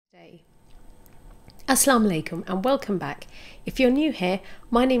Okay. Assalamu alaikum and welcome back. If you're new here,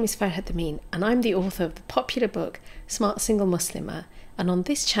 my name is Farhat Amin and I'm the author of the popular book Smart Single Muslimah, and on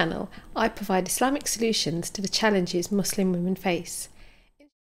this channel I provide Islamic solutions to the challenges Muslim women face.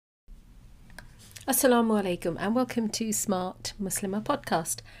 Assalamu alaikum and welcome to Smart Muslimah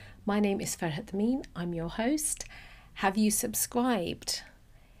podcast. My name is Farhat Amin, I'm your host. Have you subscribed?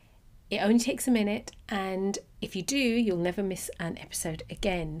 It only takes a minute, and if you do, you'll never miss an episode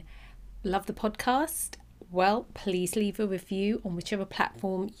again. Love the podcast? Well, please leave a review on whichever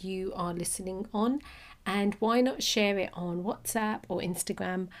platform you are listening on, and why not share it on WhatsApp or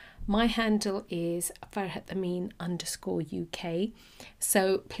Instagram? My handle is farhatamin_UK,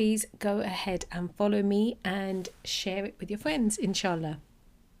 so please go ahead and follow me and share it with your friends, inshallah.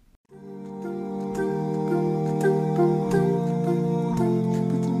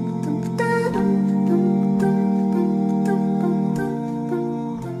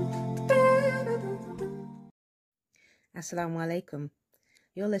 Assalamu alaikum.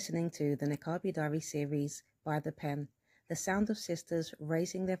 You're listening to the NIQABI diary series by the pen, the sound of sisters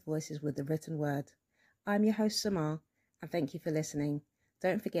raising their voices with the written word. I'm your host Samar, and thank you for listening.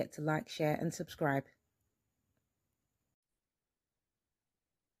 Don't forget to like, share and subscribe.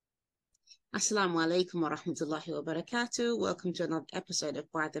 Assalamu alaikum wa rahmatullahi wa barakatuh. Welcome to another episode of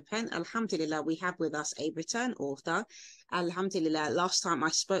By the Pen. Alhamdulillah, we have with us a return author. Alhamdulillah, last time I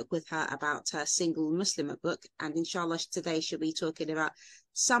spoke with her about her single Muslimah book, and inshallah today she'll be talking about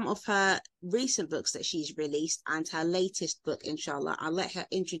some of her recent books that she's released and her latest book, inshallah. I'll let her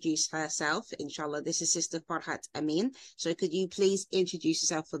introduce herself, inshallah. This is Sister Farhat Amin. So could you please introduce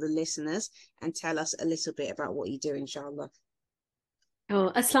yourself for the listeners and tell us a little bit about what you do, inshallah? Oh,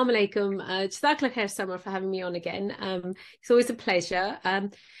 Assalamu alaikum. Jazakallah khair, Summer, for having me on again. It's always a pleasure.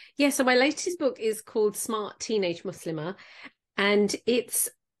 So my latest book is called Smart Teenage Muslimah, and it's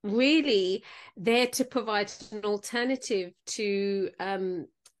really there to provide an alternative to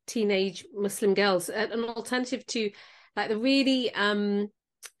teenage Muslim girls, an alternative to like the really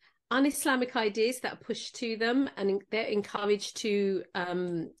un-Islamic ideas that are pushed to them, and they're encouraged to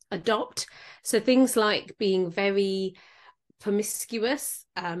adopt. So things like being very promiscuous,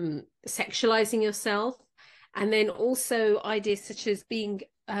 sexualizing yourself, and then also ideas such as being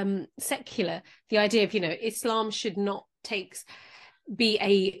secular. The idea of, Islam should not take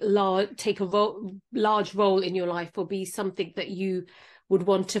a large role in your life or be something that you would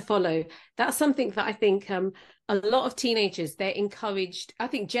want to follow. That's something that I think a lot of teenagers, they're encouraged. I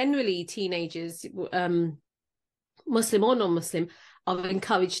think generally teenagers, Muslim or non-Muslim, are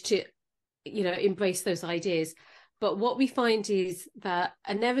encouraged to, embrace those ideas. But what we find is that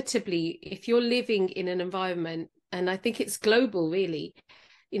inevitably, if you're living in an environment, and I think it's global really,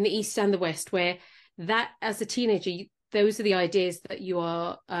 in the East and the West, where that as a teenager, those are the ideas that you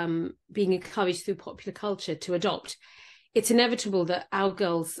are being encouraged through popular culture to adopt. It's inevitable that our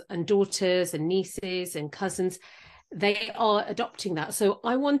girls and daughters and nieces and cousins, they are adopting that. So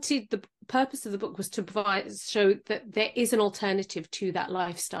the purpose of the book was to show that there is an alternative to that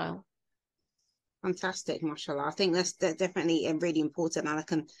lifestyle. Fantastic, mashallah. I think that's definitely really important, and I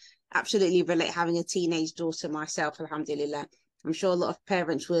can absolutely relate having a teenage daughter myself, alhamdulillah. I'm sure a lot of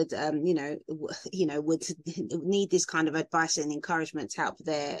parents would, would need this kind of advice and encouragement to help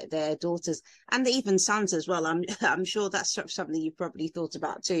their daughters and even sons as well. I'm sure that's something you've probably thought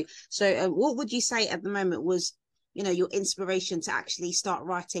about too. So what would you say at the moment was, your inspiration to actually start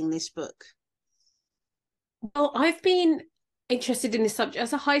writing this book? Well, I've been interested in this subject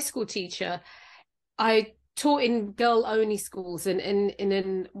as a high school teacher. I taught in girl-only schools, and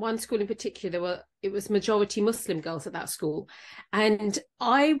in one school in particular, it was majority Muslim girls at that school. And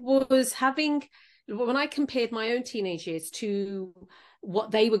I was when I compared my own teenage years to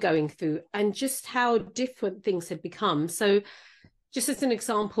what they were going through and just how different things had become. So just as an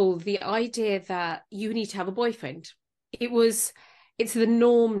example, the idea that you need to have a boyfriend, it's the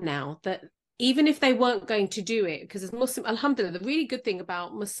norm now, that even if they weren't going to do it, because as Muslim, alhamdulillah, the really good thing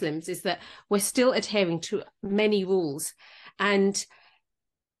about Muslims is that we're still adhering to many rules. And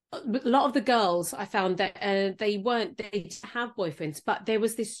a lot of the girls, I found that they didn't have boyfriends, but there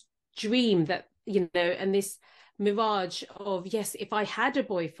was this dream that, and this mirage of, yes, if I had a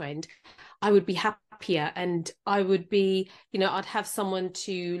boyfriend, I would be happier, and I would be, I'd have someone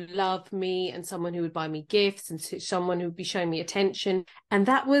to love me, and someone who would buy me gifts, and someone who would be showing me attention. And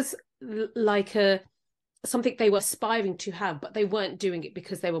that was like something they were aspiring to have, but they weren't doing it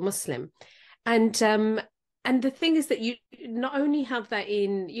because they were Muslim. And the thing is that you not only have that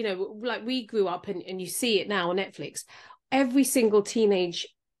in, like we grew up, and you see it now on Netflix, every single teenage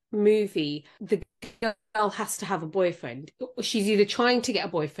movie, the girl has to have a boyfriend. She's either trying to get a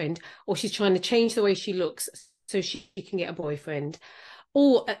boyfriend or she's trying to change the way she looks so she can get a boyfriend.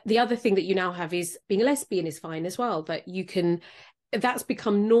 Or the other thing that you now have is being a lesbian is fine as well, that you can, that's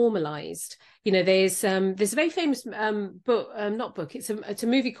become normalized. You know, there's a very famous book, not book, it's a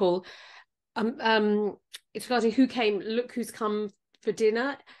movie called it's regarding look who's come for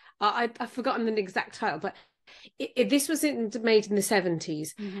dinner. I've forgotten the exact title, but this was made in the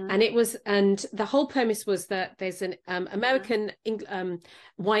 70s, and the whole premise was that there's an American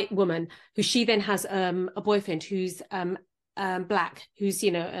white woman who she then has a boyfriend who's black, who's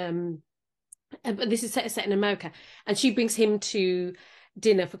but this is set in America, and she brings him to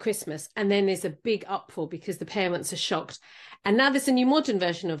dinner for Christmas, and then there's a big uproar because the parents are shocked. And now there's a new modern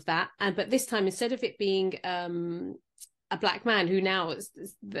version of that, but this time, instead of it being a black man who now is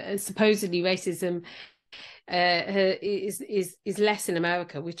supposedly racism is less in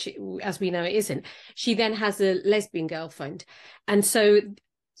America, which as we know it isn't, she then has a lesbian girlfriend. And so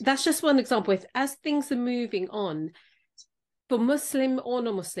that's just one example. As things are moving on, for Muslim or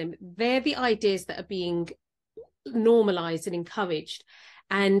non-Muslim, they're the ideas that are being normalized and encouraged.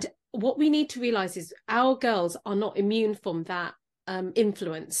 And what we need to realize is our girls are not immune from that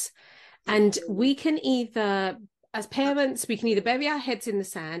influence. And we can either, as parents, we can either bury our heads in the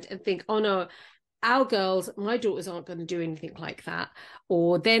sand and think, oh no, our girls, my daughters aren't going to do anything like that,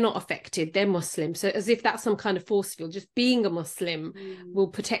 or they're not affected, they're Muslim. So as if that's some kind of force field, just being a Muslim will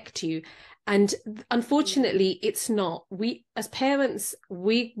protect you. And unfortunately, it's not. We, as parents,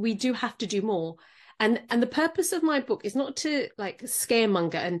 we do have to do more. And the purpose of my book is not to like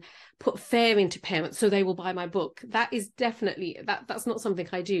scaremonger and put fear into parents so they will buy my book. That is definitely, that's not something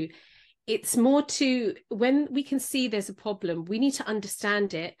I do. It's more to, when we can see there's a problem, we need to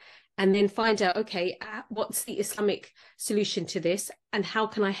understand it and then find out, okay, what's the Islamic solution to this? And how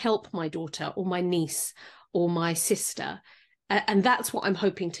can I help my daughter or my niece or my sister? And that's what I'm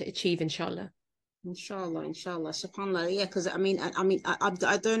hoping to achieve, inshallah. Inshallah, subhanallah. Yeah, because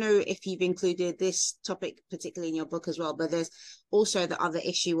I don't know if you've included this topic particularly in your book as well, but there's also the other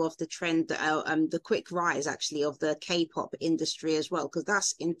issue of the trend, the quick rise actually of the K-pop industry as well, because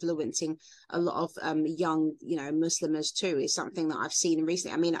that's influencing a lot of young, Muslims too. Is something that I've seen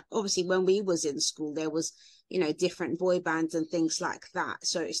recently. I mean, obviously when we was in school, there was, different boy bands and things like that.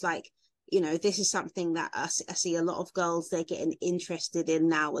 So it's like, this is something that I see a lot of girls, they're getting interested in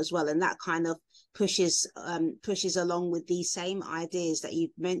now as well. And that kind of pushes along with these same ideas that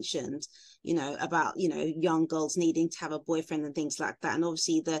you've mentioned, about, young girls needing to have a boyfriend and things like that. And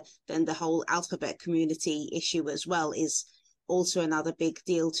obviously the whole alphabet community issue as well is also another big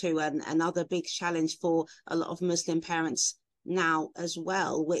deal too. And another big challenge for a lot of Muslim parents now as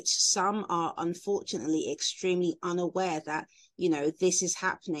well, which some are unfortunately extremely unaware that this is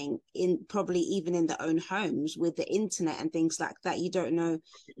happening in probably even in their own homes with the internet and things like that. You don't know,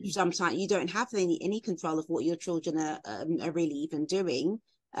 sometimes you don't have any control of what your children are really even doing,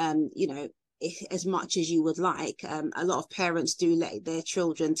 as much as you would like. A lot of parents do let their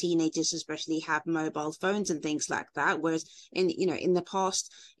children, teenagers especially, have mobile phones and things like that, whereas in the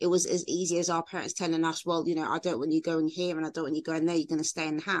past it was as easy as our parents telling us, well, I don't want you going here and I don't want you going there, you're going to stay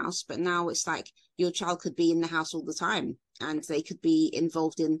in the house. But now it's like your child could be in the house all the time and they could be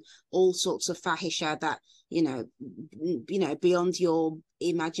involved in all sorts of fahisha that beyond your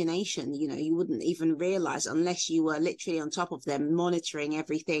imagination, you wouldn't even realize unless you were literally on top of them, monitoring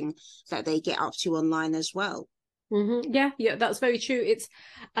everything that they get up to online as well. Yeah, that's very true.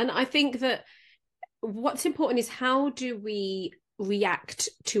 And I think that what's important is, how do we react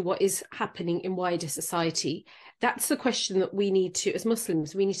to what is happening in wider society? That's the question that we need to, as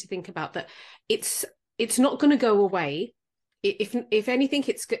Muslims, we need to think about, that it's not going to go away. If anything,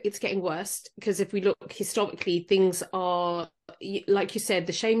 it's getting worse, because if we look historically, things are, like you said,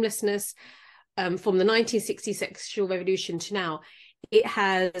 the shamelessness from the 1960s sexual revolution to now, it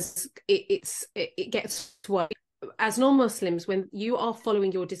gets worse. As non-Muslims, when you are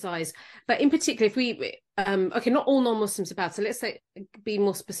following your desires, but in particular, if we not all non-Muslims are bad, so let's say, be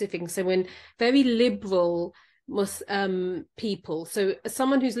more specific. So when very liberal people, so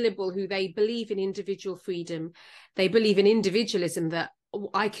someone who's liberal, who they believe in individual freedom, they believe in individualism, that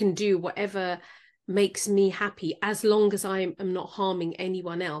I can do whatever makes me happy as long as I am not harming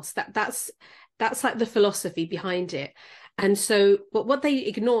anyone else. That's like the philosophy behind it. And so, but what they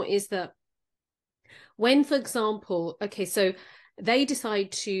ignore is that when, for example, so they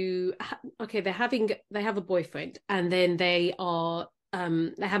decide to, they have a boyfriend, and then they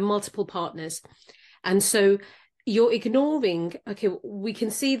have multiple partners. And so you're ignoring, we can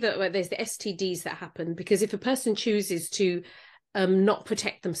see that there's the STDs that happen, because if a person chooses to not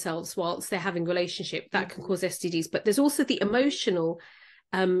protect themselves whilst they're having a relationship. That can cause STDs. But there's also the emotional,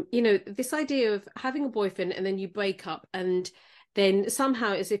 this idea of having a boyfriend and then you break up, and then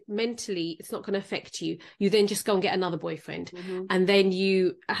somehow, as if mentally it's not going to affect you, you then just go and get another boyfriend, and then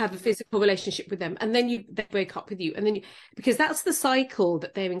you have a physical relationship with them, and then they break up with you, and then because that's the cycle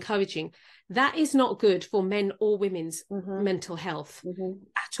that they're encouraging. That is not good for men or women's mental health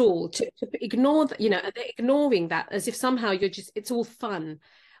at all. To ignore that, they're ignoring that as if somehow it's all fun.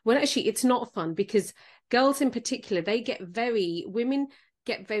 Well, actually, it's not fun, because girls in particular, women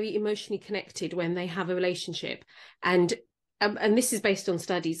get very emotionally connected when they have a relationship, and this is based on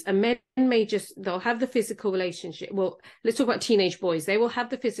studies. And men they'll have the physical relationship. Well, let's talk about teenage boys. They will have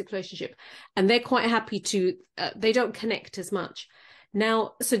the physical relationship, and they're quite happy to. They don't connect as much.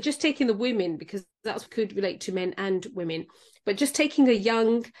 Now, so just taking the women, because that could relate to men and women, but just taking a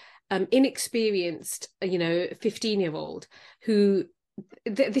young, inexperienced, 15-year-old who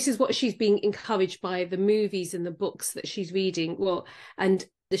this is what she's being encouraged by the movies and the books that she's reading, and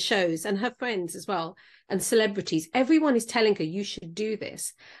the shows, and her friends as well, and celebrities. Everyone is telling her you should do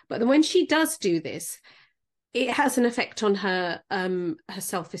this, but then when she does do this, it has an effect on her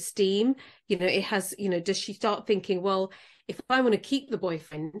self-esteem. It has, does she start thinking, well, if I want to keep the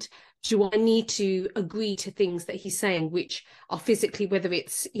boyfriend, do I need to agree to things that he's saying, which are physically, whether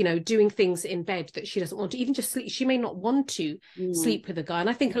it's, doing things in bed that she doesn't want to, even just sleep. She may not want to sleep with a guy. And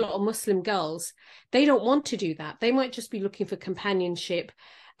I think a lot of Muslim girls, they don't want to do that. They might just be looking for companionship.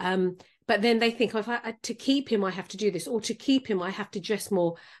 But then they think, to keep him, I have to do this, or to keep him, I have to dress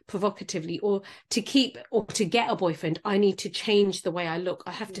more provocatively, or to get a boyfriend, I need to change the way I look.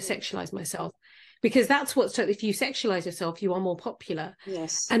 I have to sexualize myself, because that's if you sexualize yourself, you are more popular.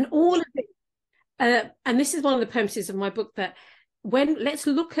 Yes. And all of it. And this is one of the premises of my book, that let's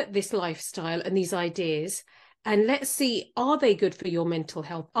look at this lifestyle and these ideas, and let's see, are they good for your mental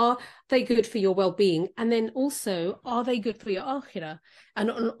health? Are they good for your well-being? And then also, are they good for your akhirah? And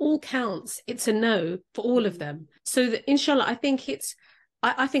on all counts, it's a no for all of them. So that, inshallah, I think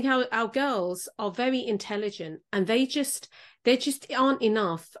I think our girls are very intelligent, and there just aren't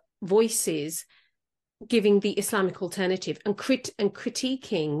enough voices giving the Islamic alternative and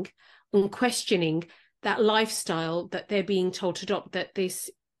critiquing and questioning that lifestyle that they're being told to adopt, that this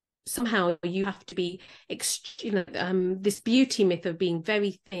somehow you have to be this beauty myth of being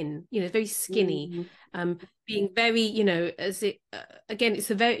very thin, very skinny, being very, as it again,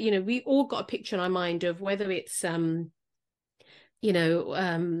 it's a very, we all got a picture in our mind of whether it's I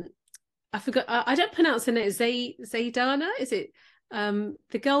forgot, I don't pronounce her name, Zaydana, is it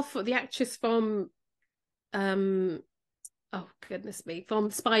the actress from oh goodness me,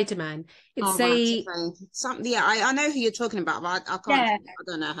 from Spider-Man. It's something. Yeah, I know who you're talking about, but I can't. Yeah. I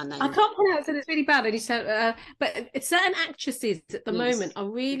don't know her name. I can't pronounce it. It's really bad. But certain actresses at the moment are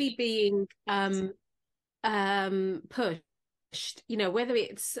really being pushed. Whether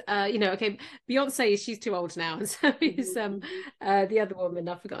it's okay, Beyonce, she's too old now, and so is the other woman.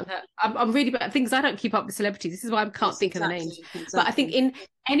 I've forgotten her. I'm really bad. Things I don't keep up with celebrities. This is why I can't think of the names. Exactly. But I think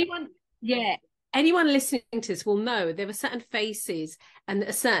anyone listening to this will know there are certain faces and the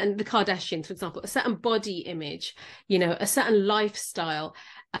Kardashians, for example, a certain body image, a certain lifestyle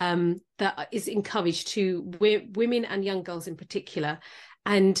that is encouraged to women and young girls in particular.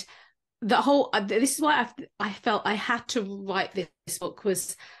 And this is why I felt I had to write this book,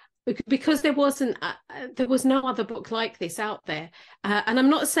 was because there was no other book like this out there. And I'm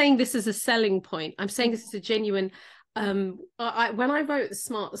not saying this is a selling point. I'm saying this is a genuine, when I wrote The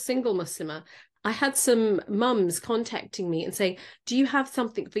Smart Single Muslimah, I had some mums contacting me and saying, do you have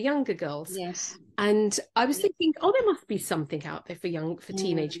something for younger girls? Yes. And I was thinking, there must be something out there for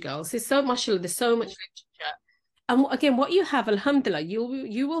teenage girls. There's so much literature. And again, what you have, alhamdulillah,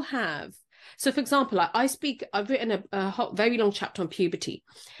 you will have. So for example, I've written a very long chapter on puberty.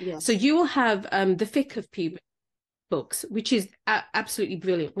 Yes. So you will have the fiqh of puberty books, which is absolutely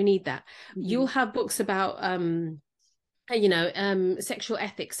brilliant. We need that. You'll have books about sexual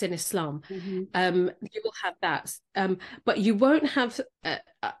ethics in Islam. You will have that, but you won't have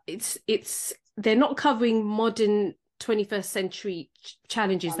they're not covering modern 21st century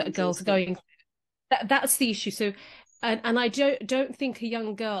challenges that girls are going through. That's the issue. So and I don't think a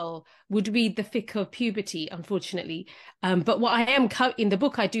young girl would read the fiqh of puberty, unfortunately, but what I am in the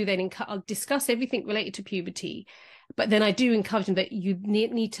book, I do then I'll discuss everything related to puberty. But then I do encourage them that you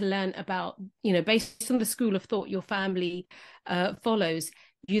need to learn about, based on the school of thought your family follows,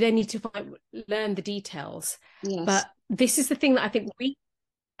 you then need to learn the details. Yes. But this is the thing that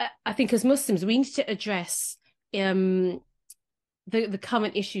I think as Muslims, we need to address the the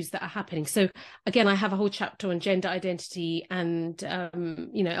current issues that are happening. So again, I have a whole chapter on gender identity and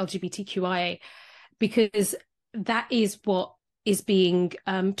LGBTQIA, because that is what is being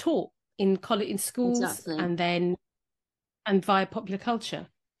taught in college, in schools, Exactly. and via popular culture.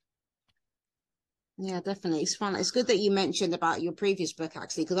 Yeah, definitely. It's fun. It's good that you mentioned about your previous book,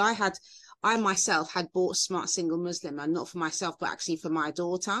 actually, because I myself had bought Smart Single Muslim, and not for myself, but actually for my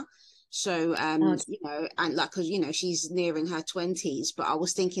daughter. So, and like, because, she's nearing her 20s, but I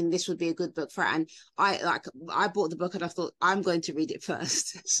was thinking this would be a good book for her. And I bought the book and I thought, I'm going to read it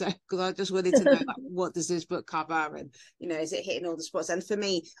first. So, because I just wanted to know, like, what does this book cover? And, is it hitting all the spots? And for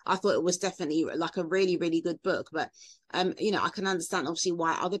me, I thought it was definitely like a really, really good book. But, I can understand obviously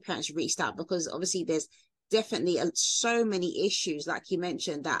why other parents reached out, because obviously there's definitely so many issues, like you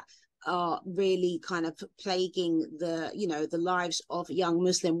mentioned, that are really kind of plaguing the lives of young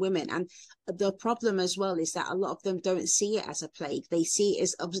Muslim women. And the problem as well is that a lot of them don't see it as a plague. They see it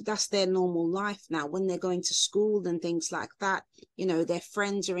as that's their normal life now. When they're going to school and things like that, their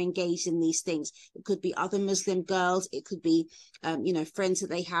friends are engaged in these things. It could be other Muslim girls, it could be friends that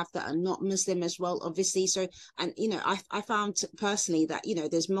they have that are not Muslim as well, obviously. So, and I found personally that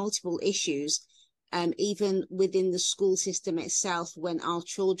there's multiple issues, even within the school system itself, when our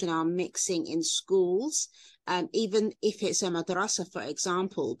children are mixing in schools, even if it's a madrasa, for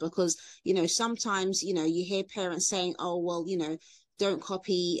example, because, sometimes, you hear parents saying, oh, well, don't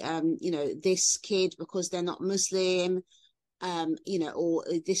copy, this kid because they're not Muslim, or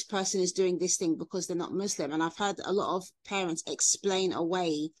this person is doing this thing because they're not Muslim. And I've had a lot of parents explain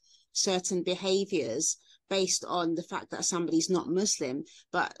away certain behaviors based on the fact that somebody's not Muslim.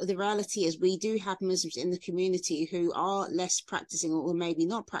 But the reality is we do have Muslims in the community who are less practicing, or maybe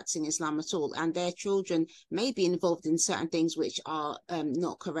not practicing Islam at all, and their children may be involved in certain things which are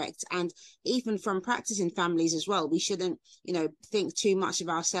not correct. And even from practicing families as well, we shouldn't, think too much of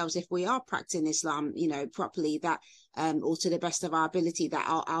ourselves if we are practicing Islam, properly, that or to the best of our ability, that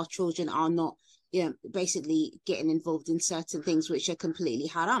our children are not basically getting involved in certain things which are completely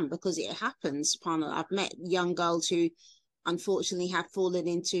haram, because it happens. I've met young girls who unfortunately have fallen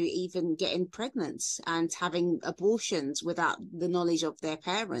into even getting pregnant and having abortions without the knowledge of their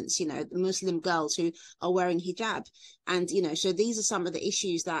parents, the Muslim girls who are wearing hijab. And, so these are some of the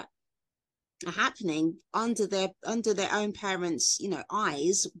issues that are happening under their own parents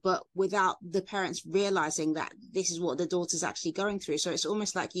eyes, but without the parents realizing that this is what the daughter's actually going through. So it's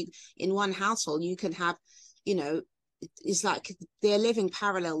almost like you, in one household, you can have it's like they're living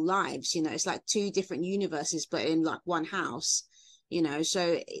parallel lives. It's like two different universes, but in like one house.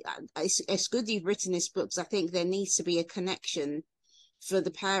 So it's good you've written this book, because I think there needs to be a connection for the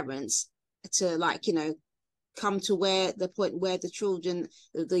parents to, like, come to where the point where the children,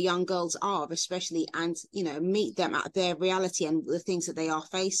 the young girls are, especially, and meet them at their reality and the things that they are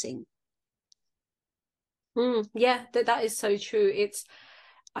facing. Yeah, that is so true.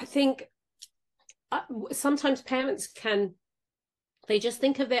 I think sometimes parents they just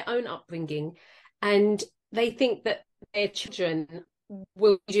think of their own upbringing, and they think that their children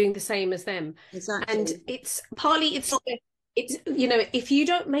will be doing the same as them. Exactly. And it's not, if you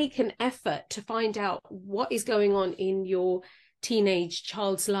don't make an effort to find out what is going on in your teenage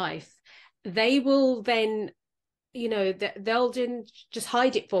child's life, they will then, they'll just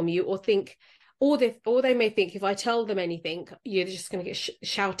hide it from you, or think, or they may think, if I tell them anything, you're just going to get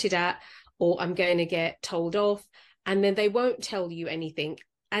shouted at, or I'm going to get told off, and then they won't tell you anything.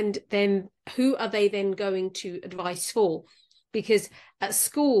 And then who are they then going to advise for? Because at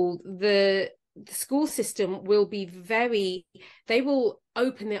school, the school system will be they will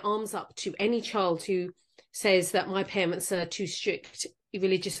open their arms up to any child who says that my parents are too strict,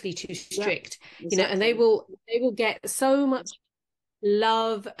 religiously too strict. Yeah, exactly. And they will get so much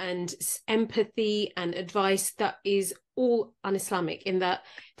love and empathy and advice that is all un-Islamic, in that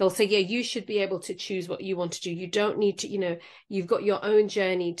they'll say, yeah, you should be able to choose what you want to do. You don't need to, you've got your own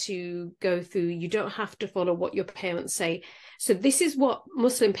journey to go through. You don't have to follow what your parents say. So this is what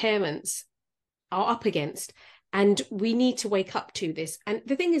Muslim parents are up against, and we need to wake up to this. And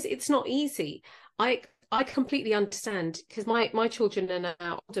the thing is, it's not easy. I completely understand, because my children are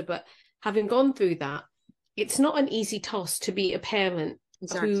now older, but having gone through that, it's not an easy task to be a parent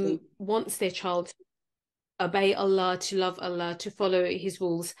who wants their child to obey Allah, to love Allah, to follow his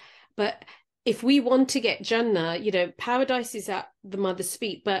rules. But if we want to get Jannah, paradise is at the mother's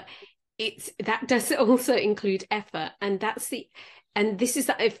feet, but that does also include effort. And this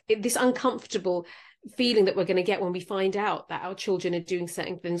is this uncomfortable feeling that we're going to get when we find out that our children are doing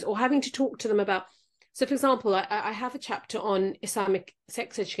certain things, or having to talk to them about. So, for example, I have a chapter on Islamic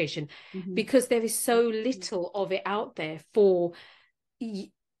sex education, because there is so little of it out there for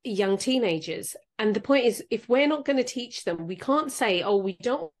young teenagers. And the point is, if we're not going to teach them, we can't say, oh, we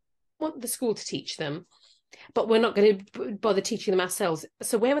don't want the school to teach them, but we're not going to bother teaching them ourselves.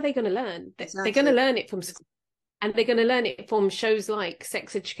 So where are they going to learn? Exactly. They're going to learn it from school. And they're going to learn it from shows like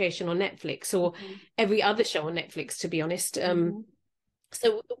Sex Education on Netflix, or every other show on Netflix, to be honest.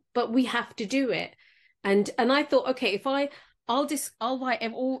 So, but we have to do it. And I thought, okay, if I'll write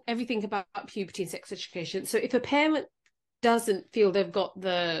everything about puberty and sex education. So if a parent doesn't feel they've got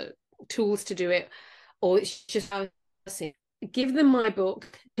the tools to do it, or it's just give them my book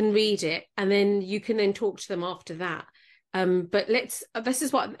and read it, and then you can then talk to them after that. But this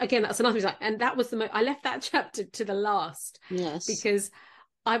is what, again, that's another reason. And that was I left that chapter to the last. Yes. Because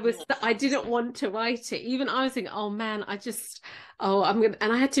I didn't want to write it. Even I was thinking, oh man, and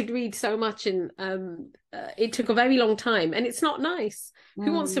I had to read so much, and it took a very long time, and it's not nice.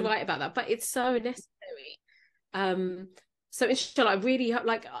 Who wants to write about that? But it's so necessary. So inshallah, I really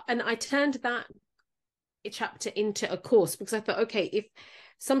and I turned that chapter into a course, because I thought, okay, if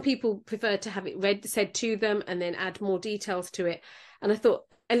some people prefer to have it said to them and then add more details to it, and I thought,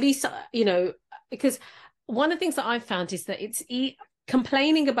 at least, because one of the things that I've found is that it's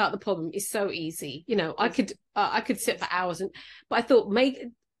complaining about the problem is so easy. I could sit for hours, but I thought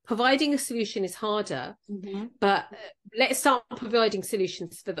providing a solution is harder. But let's start providing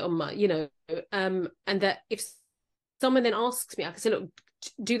solutions for the ummah, and that if someone then asks me, I can say, look,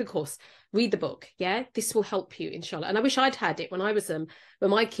 do the course, read the book. Yeah, this will help you, inshallah. And I wish I'd had it when I was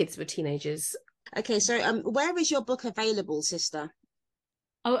when my kids were teenagers. Okay, so where is your book available, sister?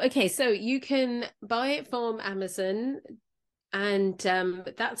 Oh, okay, so you can buy it from Amazon, and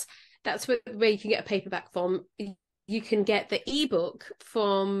that's where you can get a paperback from. You can get the ebook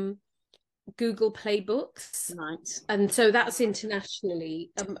from Google Play Books, right? And so that's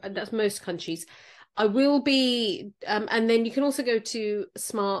internationally, and that's most countries. I will be, and then you can also go to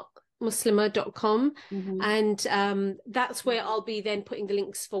smartmuslimah.com, and that's where I'll be then putting the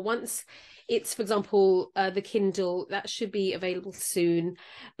links for once it's, for example, the Kindle. That should be available soon.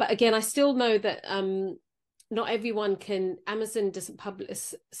 But again, I still know that not everyone can. Amazon doesn't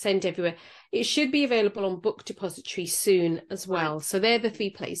send everywhere. It should be available on Book Depository soon as well. Right. So they're the 3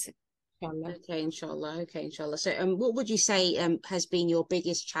 places. Okay, inshallah. So what would you say has been your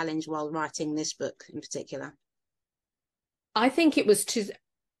biggest challenge while writing this book in particular? I think it was to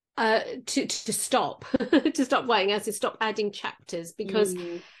stop to stop writing, as to stop adding chapters, because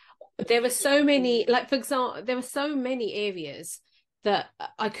there were so many, like, for example, there were so many areas that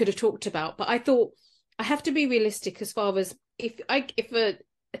I could have talked about, but I thought I have to be realistic as far as if a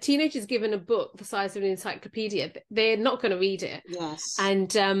teenager is given a book the size of an encyclopedia, they're not going to read it. Yes.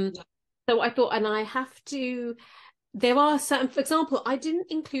 And so I thought, and I have to, there are certain, for example, I didn't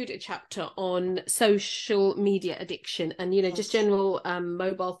include a chapter on social media addiction and, just general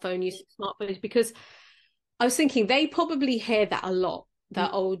mobile phone use, smartphones, because I was thinking they probably hear that a lot, that,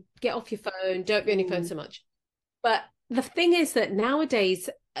 oh, get off your phone, don't be on your phone so much. But the thing is that nowadays,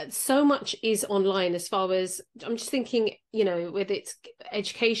 so much is online, as far as, I'm just thinking, whether it's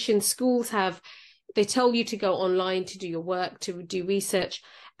education, schools they tell you to go online to do your work, to do research.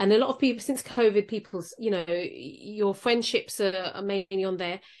 And a lot of people, since COVID, people's, your friendships are mainly on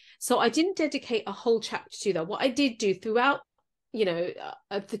there. So I didn't dedicate a whole chapter to that. What I did do throughout,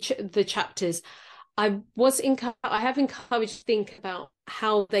 the chapters, I have encouraged to think about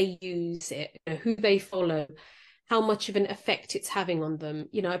how they use it, who they follow, how much of an effect it's having on them.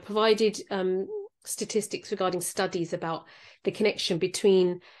 I provided statistics regarding studies about the connection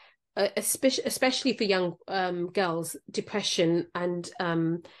between, especially for young girls, depression and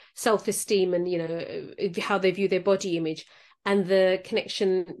self-esteem, and how they view their body image, and the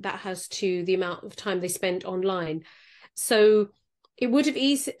connection that has to the amount of time they spend online. So it would have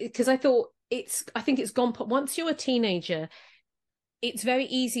easy, because I think it's gone. Once you're a teenager, it's very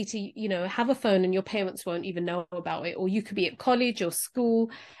easy to have a phone and your parents won't even know about it, or you could be at college or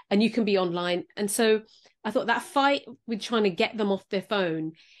school and you can be online. And so I thought that fight with trying to get them off their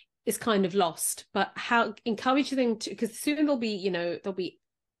phone is kind of lost. But how encourage them to, because soon they'll be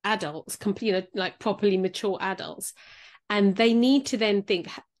adults, like properly mature adults, and they need to then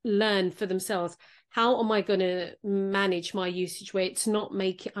learn for themselves, how am I going to manage my usage where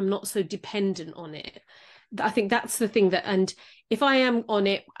I'm not so dependent on it. I think that's the thing, and if I am on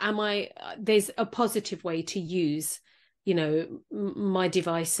it, there's a positive way to use my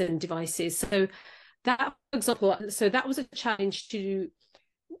device and devices. So that, for example, that was a challenge to,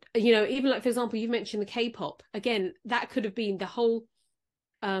 even like, for example, you've mentioned the K-pop. Again, that could have been the whole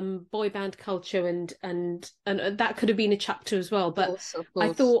boy band culture, and that could have been a chapter as well. But of course.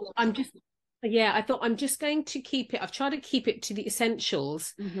 I thought, yeah, I thought I'm just going to keep it. I've tried to keep it to the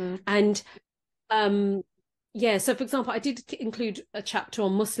essentials. Mm-hmm. And um, yeah, so for example, I did include a chapter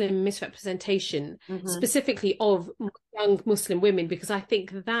on Muslim misrepresentation, Mm-hmm. specifically of young Muslim women, because I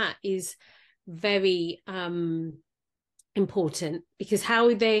think that is very important, because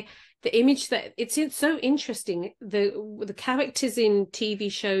how they, the image that it's so interesting, the characters in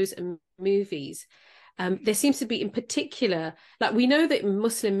TV shows and movies, there seems to be in particular, like we know that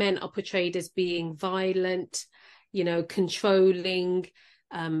Muslim men are portrayed as being violent, controlling,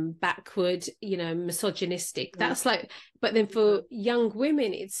 backward, misogynistic. Yeah. That's like, but then for young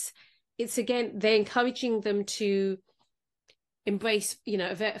women, it's again, they're encouraging them to embrace,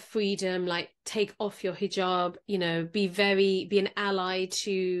 a bit of freedom, like take off your hijab, be an ally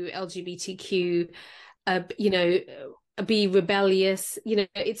to LGBTQ, be rebellious.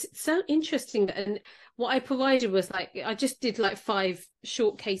 It's so interesting. And what I provided was like, I just did like 5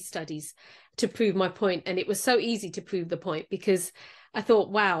 short case studies to prove my point, and it was so easy to prove the point, because I thought,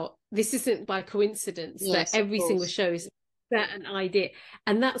 wow, this isn't by coincidence that Yes, of every single course. show is an idea.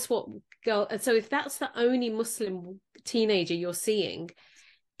 And that's what girl, and so if that's the only Muslim teenager you're seeing,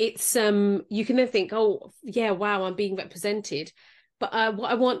 it's you can then think, oh yeah, wow, I'm being represented. But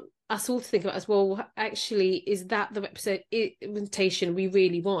what I want us all to think about as well, actually, is that the representation we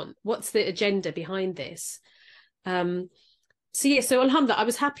really want? What's the agenda behind this? So yeah, so alhamdulillah, I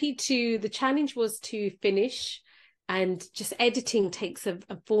was happy to, the challenge was to finish, and just editing takes a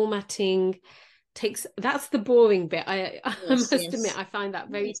formatting takes, that's the boring bit. I Yes, must admit, yes. I find that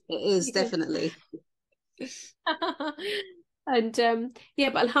very Yes, it is definitely. and yeah,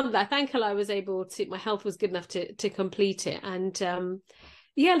 but alhamdulillah, thank Allah I was able to, my health was good enough to complete it. And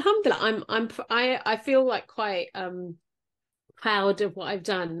yeah, alhamdulillah, I feel like quite proud of what I've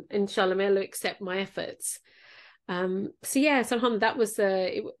done. Inshallah, may Allah accept my efforts. So yeah, so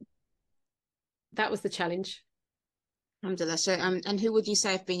alhamdulillah, that was the challenge. Alhamdulillah. So, and who would you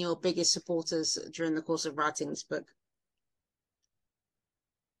say have been your biggest supporters during the course of writing this book?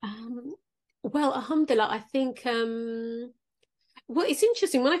 um well, alhamdulillah, I think well, it's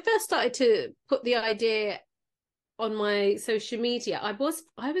interesting. When I first started to put the idea on my social media, I was,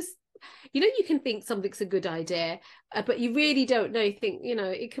 you can think something's a good idea, but you really don't know. You think,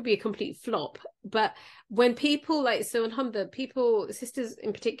 it could be a complete flop. But when people like, so alhamdulillah, people, sisters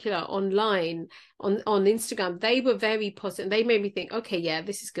in particular online, on Instagram, they were very positive. They made me think, okay, yeah,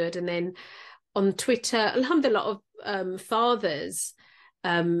 this is good. And then on Twitter, alhamdulillah, a lot of fathers,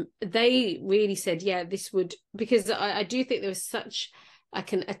 they really said, yeah, this would, because I do think there was such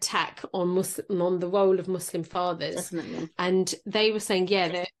like an attack on the role of Muslim fathers, Definitely. and they were saying,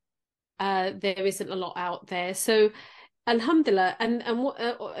 yeah, there isn't a lot out there. So alhamdulillah,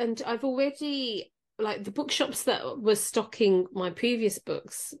 and I've already, like the bookshops that were stocking my previous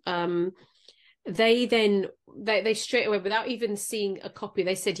books, they then they straight away, without even seeing a copy,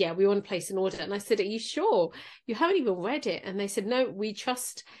 they said, yeah, we want to place an order. And I said, are you sure? You haven't even read it? And they said, no, we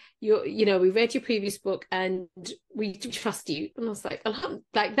trust your, we read your previous book and we trust you. And I was like,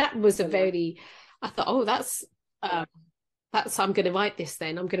 like that was a very, I thought, oh, that's, I'm going to write this,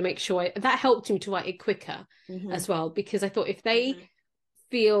 then I'm going to make sure that helped me to write it quicker Mm-hmm. as well, because I thought if they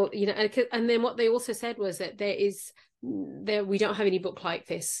feel, and then what they also said was that we don't have any book like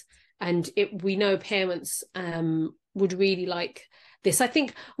this, and we know parents would really like this. I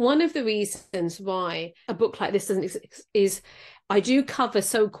think one of the reasons why a book like this doesn't exist is I do cover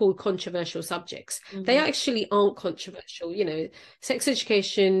so-called controversial subjects. They Mm-hmm. actually aren't controversial, sex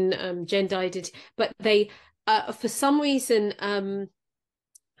education, gender identity, but they, for some reason,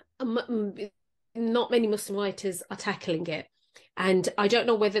 not many Muslim writers are tackling it. And I don't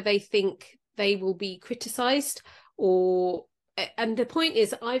know whether they think they will be criticized, or, and the point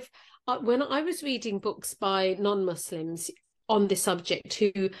is, when I was reading books by non-Muslims on this subject,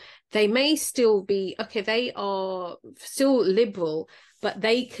 who they may still be, okay, they are still liberal, but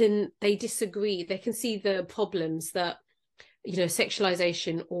they disagree. They can see the problems that,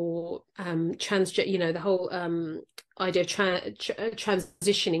 sexualization or the whole idea of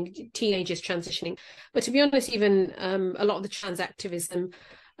transitioning, teenagers transitioning. But to be honest, even a lot of the trans activism,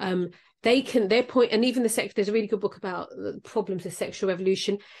 their point, and even there's a really good book about the problems of sexual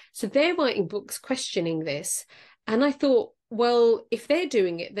revolution. So they're writing books questioning this. And I thought, well, if they're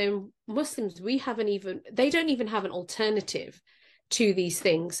doing it, then Muslims, they don't even have an alternative to these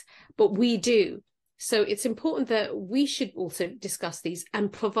things, but we do. So it's important that we should also discuss these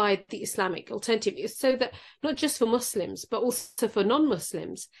and provide the Islamic alternative, so that not just for Muslims, but also for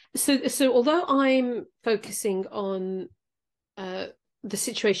non-Muslims. So although I'm focusing on the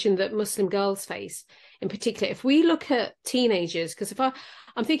situation that Muslim girls face, in particular, if we look at teenagers, because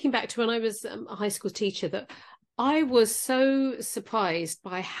I'm thinking back to when I was a high school teacher, that I was so surprised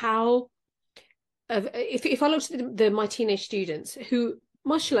by how, if I looked at my teenage students who,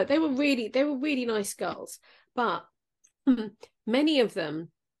 mashallah, they were really nice girls, but many of them,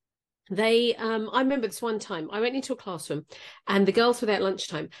 I remember this one time I went into a classroom and the girls were there at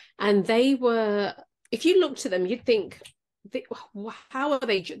lunchtime, and they were, if you looked at them, you'd think, how are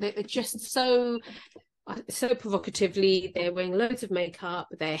they're just so provocatively, they're wearing loads of makeup,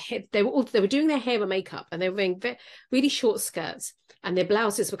 they were doing their hair and makeup, and they were wearing really short skirts, and their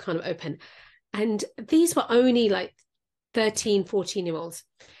blouses were kind of open, and these were only like 13, 14-year-olds.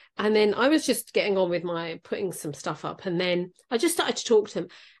 And then I was just getting on with my putting some stuff up, and then I just started to talk to them.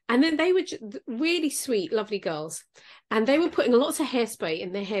 And then they were really sweet, lovely girls. And they were putting lots of hairspray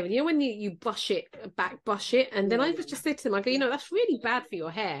in their hair. And you know, when you brush it. And then I was just said to them, I go, that's really bad for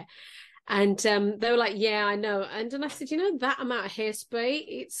your hair. And they were like, yeah, I know. And then I said, that amount of hairspray,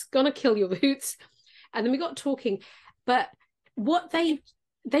 it's going to kill your roots. And then we got talking. But what they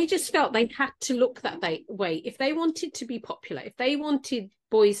just felt they had to look that way. If they wanted to be popular, if they wanted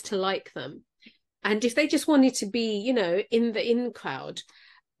boys to like them, and if they just wanted to be, in the in crowd,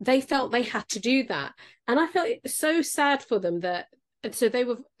 they felt they had to do that. And I felt so sad for them and so they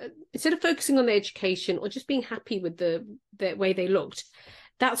were, instead of focusing on their education or just being happy with the way they looked,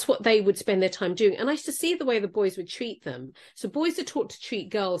 that's what they would spend their time doing. And I used to see the way the boys would treat them. So boys are taught to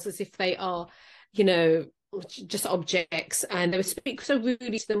treat girls as if they are, just objects, and they would speak so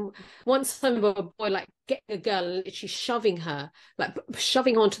rudely to them. Once I remember a boy like getting a girl and literally shoving her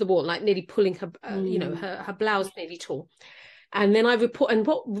onto the wall, like nearly pulling her, her blouse nearly tore. And then and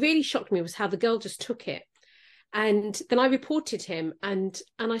what really shocked me was how the girl just took it. And then I reported him, and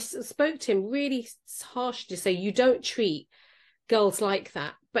I spoke to him really harshly to say, you don't treat girls like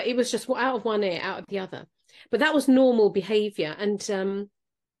that. But it was just out of one ear, out of the other. But that was normal behavior. And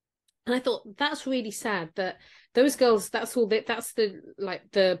I thought, that's really sad that those girls, that's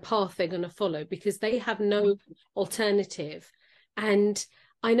the path they're going to follow, because they have no alternative. And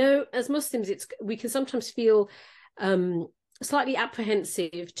I know as Muslims, we can sometimes feel slightly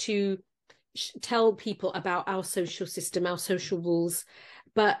apprehensive to tell people about our social system, our social rules.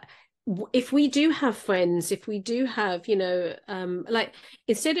 But if we do have friends, if we do have,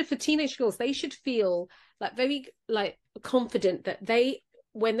 instead of for teenage girls, they should feel like very confident that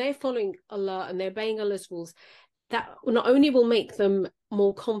when they're following Allah and they're obeying Allah's rules, that not only will make them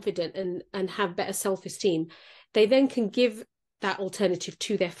more confident and have better self-esteem, they then can give that alternative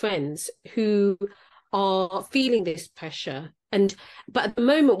to their friends who are feeling this pressure. But at the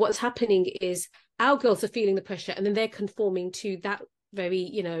moment, what's happening is our girls are feeling the pressure, and then they're conforming to that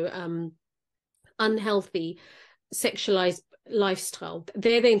very, unhealthy, sexualized lifestyle.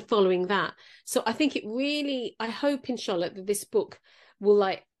 They're then following that. So I think I hope, inshallah, that this book will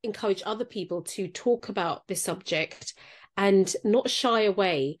encourage other people to talk about this subject and not shy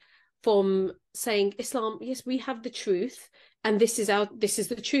away from saying, Islam, yes, we have the truth, and this is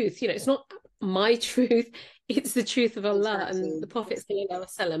the truth. It's not my truth, it's the truth of Allah and the Prophet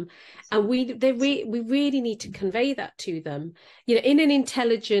ﷺ. And we really need to convey that to them, in an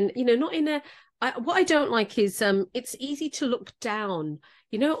intelligent, not in a, what I don't like is it's easy to look down,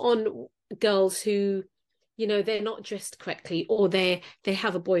 on girls who, they're not dressed correctly, or they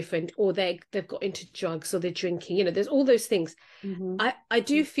have a boyfriend, or they've got into drugs, or they're drinking, there's all those things. Mm-hmm. I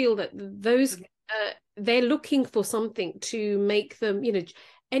do feel that those they're looking for something to make them,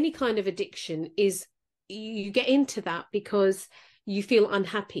 any kind of addiction is, you get into that because you feel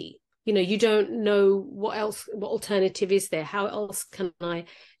unhappy. You don't know what alternative is there. How else can I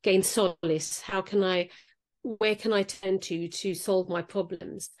gain solace? Where can I turn to solve my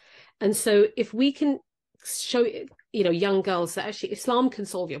problems? And so if we can show, young girls that actually Islam can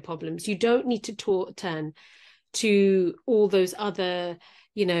solve your problems, you don't need to turn to all those other,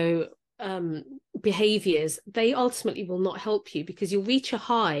 behaviors. They ultimately will not help you, because you'll reach a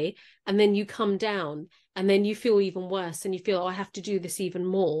high and then you come down, and then you feel even worse, and you feel, I have to do this even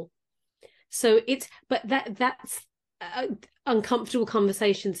more. So that's uncomfortable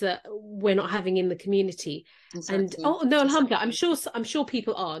conversations that we're not having in the community. Exactly. And no, alhamdulillah, I'm sure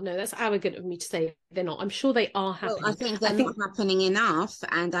people are. No, that's arrogant of me to say they're not. I'm sure they are happening. Well, I think they're not happening enough.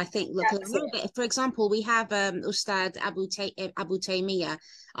 And I think, look, for example, we have Ustad Abu Taymiyyah.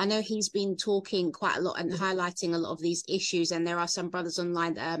 I know he's been talking quite a lot and highlighting a lot of these issues, and there are some brothers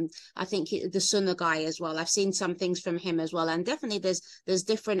online. I think the Sunnah guy as well. I've seen some things from him as well, and definitely there's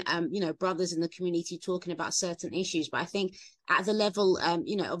different brothers in the community talking about certain issues. But I think at the level,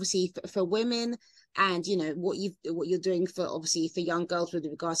 obviously for women, and what you're doing for young girls with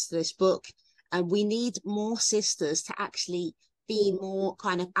regards to this book, And we need more sisters to actually be more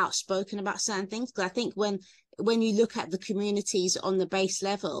kind of outspoken about certain things. Because I think when you look at the communities on the base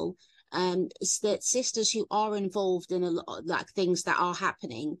level, it's that sisters who are involved in a lot like things that are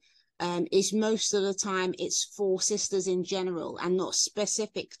happening, is most of the time it's for sisters in general and not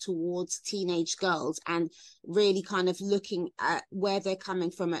specific towards teenage girls, and really kind of looking at where they're coming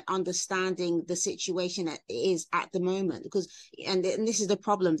from and understanding the situation that it is at the moment. Because and this is the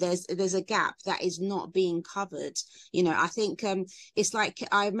problem, there's a gap that is not being covered. I think it's like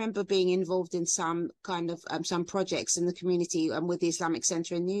I remember being involved in some kind of some projects in the community with the Islamic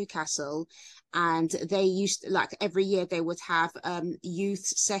Centre in Newcastle, and they used like every year they would have youth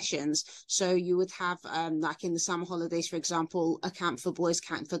sessions. So you would have like in the summer holidays, for example, a camp for boys,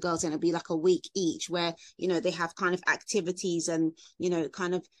 camp for girls, and it'd be like a week each where they have kind of activities and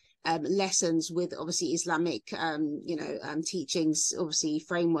kind of lessons with obviously Islamic teachings, obviously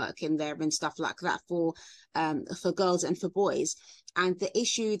framework in there and stuff like that for girls and for boys. And the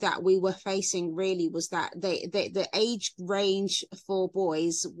issue that we were facing really was that the age range for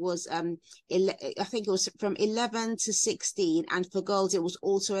boys was I think it was from 11 to 16, and for girls it was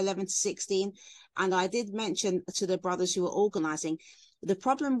also 11 to 16. And I did mention to the brothers who were organizing, the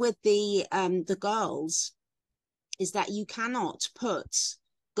problem with the girls is that you cannot put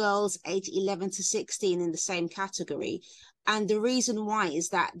girls age 11 to 16 in the same category. And the reason why is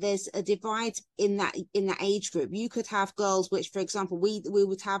that there's a divide in that age group. You could have girls which, for example, we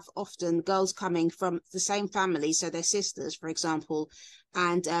would have often girls coming from the same family, so they're sisters, for example,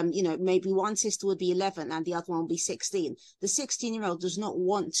 and maybe one sister would be 11 and the other one would be 16. The 16-year-old does not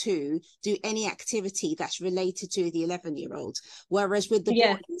want to do any activity that's related to the 11-year-old, whereas with the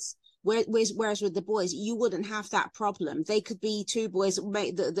boys, whereas with the boys, you wouldn't have that problem. They could be two boys,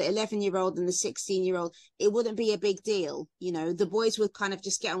 the 11-year-old and the 16-year-old. It wouldn't be a big deal. The boys would kind of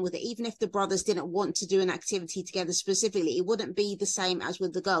just get on with it. Even if the brothers didn't want to do an activity together specifically, it wouldn't be the same as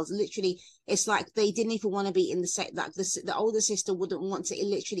with the girls. Literally, it's like they didn't even want to be in the same, like the older sister wouldn't want to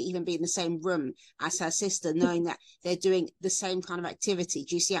literally even be in the same room as her sister, knowing that they're doing the same kind of activity.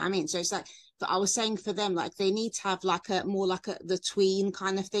 Do you see what I mean? So it's like, but I was saying for them, like they need to have like the tween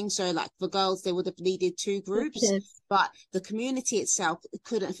kind of thing. So like for girls, they would have needed two groups, but the community itself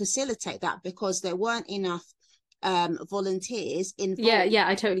couldn't facilitate that because there weren't enough volunteers involved. Yeah,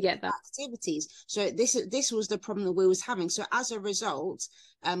 I totally get that. Activities. So this was the problem that we was having. So as a result,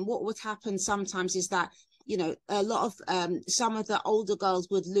 what would happen sometimes is that a lot of some of the older girls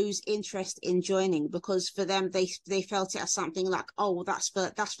would lose interest in joining, because for them they felt it as something like, oh, that's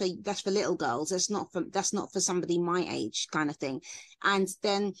for little girls, that's not for somebody my age, kind of thing. And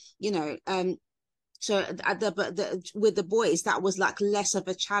then so with the boys, that was like less of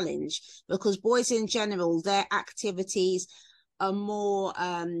a challenge, because boys in general, their activities are more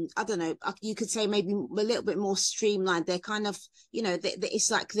I don't know, you could say maybe a little bit more streamlined. They're kind of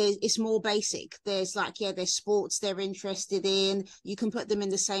it's like it's more basic. There's like there's sports they're interested in. You can put them in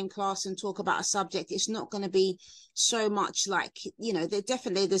the same class and talk about a subject. It's not going to be so much like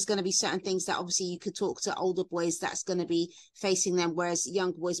there's going to be certain things that obviously you could talk to older boys that's going to be facing them, whereas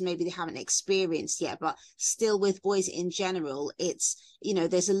young boys maybe they haven't experienced yet. But still, with boys in general, it's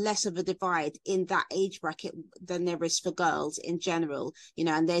there's a less of a divide in that age bracket than there is for girls in general,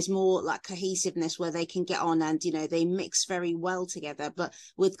 and there's more like cohesiveness where they can get on and they mix very well together. But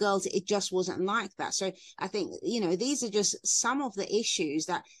with girls, it just wasn't like that. So I think these are just some of the issues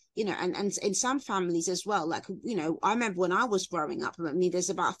that and in some families as well. Like I remember when I was growing up, I mean, there's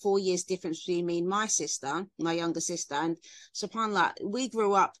about 4 years difference between me and my younger sister, and subhanallah, we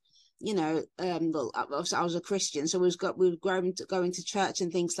grew up well, obviously I was a Christian, so we were going to church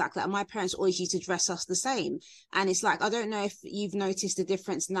and things like that. And my parents always used to dress us the same. And it's like, I don't know if you've noticed the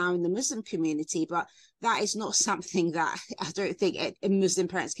difference now in the Muslim community, but that is not something that I don't think Muslim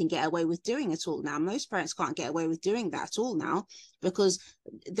parents can get away with doing at all now. Most parents can't get away with doing that at all now, because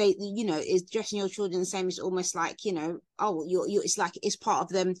they, is dressing your children the same is almost like, oh, it's like it's part of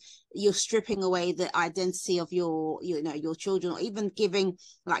them. You're stripping away the identity of your children, or even giving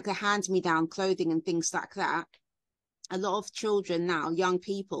like the hand-me-down clothing and things like that. A lot of children now, young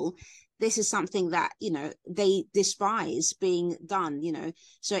people, this is something that they despise being done.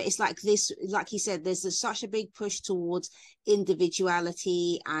 So it's like this, like you said, there's such a big push towards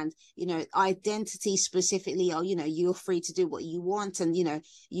individuality and identity specifically, or you're free to do what you want, and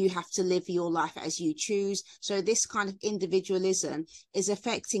you have to live your life as you choose. So this kind of individualism is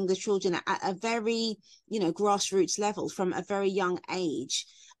affecting the children at a very grassroots level from a very young age.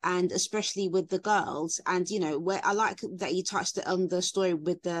 And especially with the girls, and where I like that you touched on the story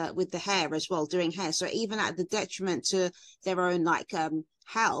with the hair as well, doing hair. So even at the detriment to their own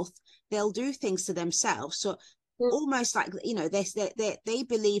health, they'll do things to themselves. So almost like, you know, they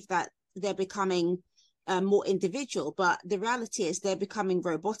believe that they're becoming more individual, but the reality is they're becoming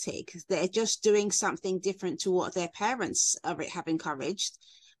robotic. They're just doing something different to what their parents have encouraged,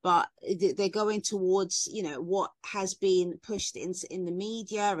 but they're going towards, you know, what has been pushed in the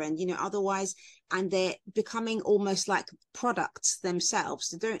media and, you know, otherwise, and they're becoming almost like products themselves.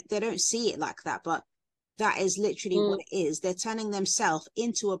 They don't see it like that, but that is literally what it is. They're turning themselves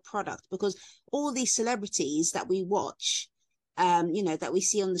into a product, because all these celebrities that we watch, you know, that we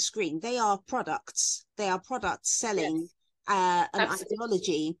see on the screen, they are products. They are products selling an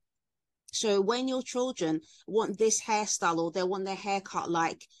ideology. So when your children want this hairstyle, or they want their haircut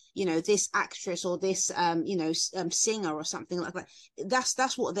like, you know, this actress or this you know, singer or something like that,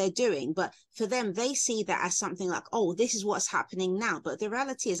 that's what they're doing. But for them, they see that as something like, oh, this is what's happening now. But the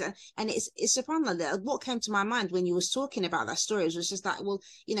reality is, and it's subhanAllah, what came to my mind when you was talking about that story was just that, well,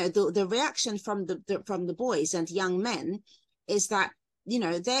 you know, the reaction from the boys and young men is that, you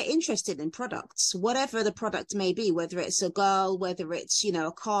know, they're interested in products, whatever the product may be, whether it's a girl, whether it's, you know,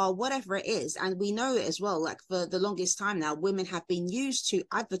 a car, whatever it is. And we know it as well, like for the longest time now, women have been used to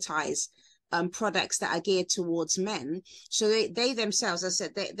advertise products that are geared towards men. So they themselves, as I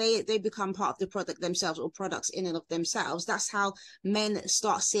said, they become part of the product themselves, or products in and of themselves. That's how men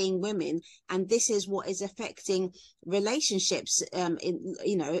start seeing women, and this is what is affecting relationships in,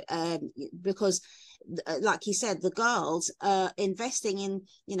 you know, because like you said, the girls investing in,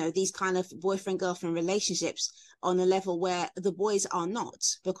 you know, these kind of boyfriend girlfriend relationships on a level where the boys are not,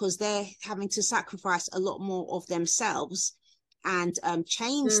 because they're having to sacrifice a lot more of themselves and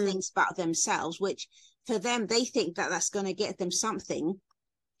change things about themselves, which for them, they think that that's going to get them something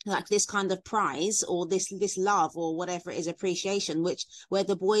like this kind of prize, or this love, or whatever it is, appreciation, which where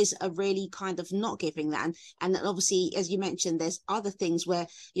the boys are really kind of not giving that. And obviously, as you mentioned, there's other things where,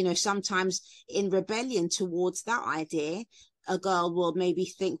 you know, sometimes in rebellion towards that idea, a girl will maybe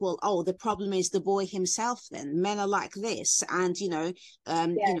think, well, oh, the problem is the boy himself, then men are like this, and you know,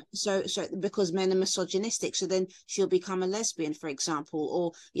 you know, so because men are misogynistic, so then she'll become a lesbian, for example.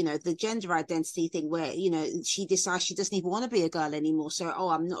 Or, you know, the gender identity thing where, you know, she decides she doesn't even want to be a girl anymore, so, oh,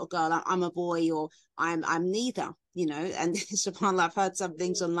 I'm not a girl, I'm a boy, or I'm neither, you know. And subhanAllah, I've heard some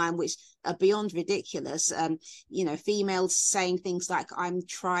things online which are beyond ridiculous. You know, females saying things like, I'm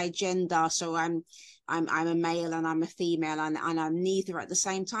tri-gender, so I'm a male and I'm a female, and I'm neither at the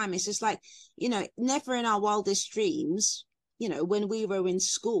same time. It's just like, you know, never in our wildest dreams, you know, when we were in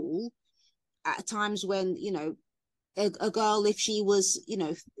school, at times when, you know, a girl, if she was, you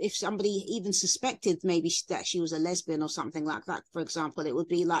know, if somebody even suspected maybe that she was a lesbian or something like that, for example, it would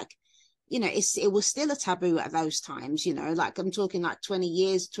be like, you know, it was still a taboo at those times, you know, like I'm talking like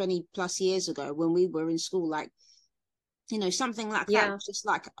 20 plus years ago when we were in school, like, you know, something like that was just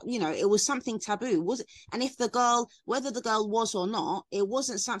like, you know, it was something taboo, was it? And if the girl, whether the girl was or not, it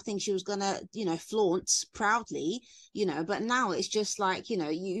wasn't something she was gonna, you know, flaunt proudly, you know. But now it's just like, you know,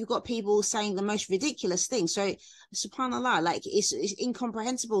 you got people saying the most ridiculous things. So subhanallah, like it's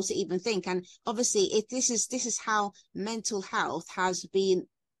incomprehensible to even think. And obviously, if this is how mental health has been,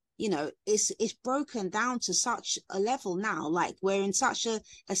 you know, it's broken down to such a level now. Like we're in such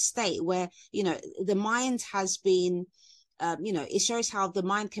a state where, you know, the mind has been, you know, it shows how the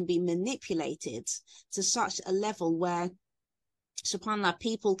mind can be manipulated to such a level where, subhanAllah,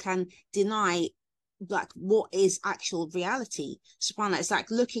 people can deny like what is actual reality. SubhanAllah, it's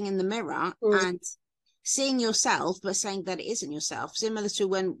like looking in the mirror and seeing yourself but saying that it isn't yourself. Similar to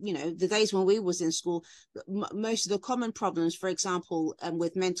when, you know, the days when we was in school, most of the common problems, for example,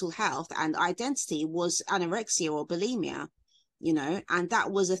 with mental health and identity was anorexia or bulimia, you know. And that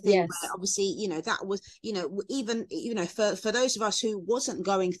was a thing where obviously, you know, that was, you know, even, you know, for those of us who wasn't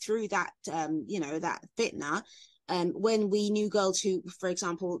going through that, you know, that fitna, when we knew girls who, for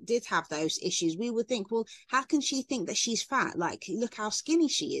example, did have those issues, we would think, well, how can she think that she's fat? Like, look how skinny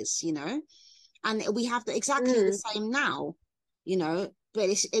she is, you know. And we have exactly the same now, you know, but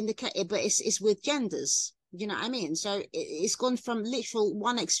it's indicated, but it's with genders, you know what I mean? So it's gone from literal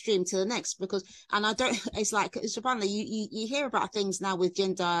one extreme to the next, because, and I don't, it's like, subhanAllah, you hear about things now with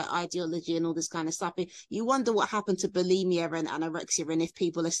gender ideology and all this kind of stuff. You wonder what happened to bulimia and anorexia, and if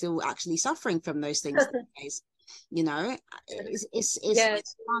people are still actually suffering from those things these days. You know, it's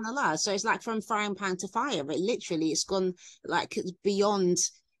subhanAllah. So it's like from frying pan to fire. It literally, it's gone like beyond,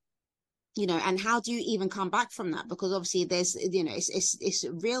 you know. And how do you even come back from that? Because obviously there's, you know, it's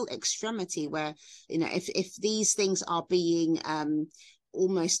real extremity where, you know, if these things are being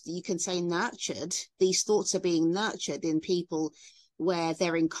almost, you can say, nurtured, these thoughts are being nurtured in people, where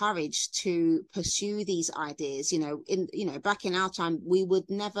they're encouraged to pursue these ideas. Back in our time, you would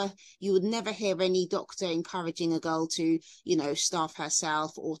never hear any doctor encouraging a girl to, starve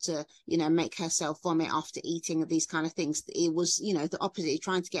herself or to, make herself vomit after eating, these kind of things. It was, the opposite,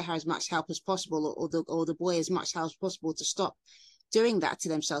 trying to get her as much help as possible, or the boy as much help as possible to stop doing that to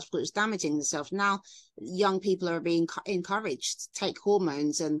themselves, because it's damaging themselves. Now young people are being encouraged to take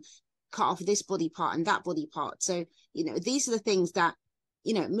hormones and cut off this body part and that body part. So these are the things that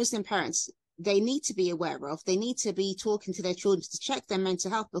Muslim parents, they need to be aware of. They need to be talking to their children to check their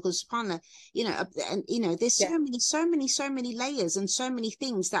mental health, because subhanallah, there's so many layers and so many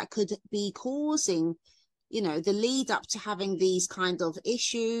things that could be causing the lead up to having these kind of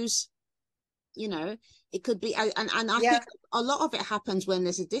issues. It could be, and I think a lot of it happens when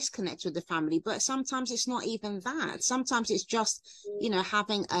there's a disconnect with the family, but sometimes it's not even that. Sometimes it's just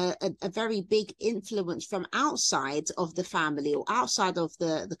having a very big influence from outside of the family or outside of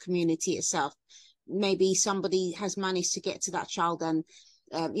the community itself. Maybe somebody has managed to get to that child and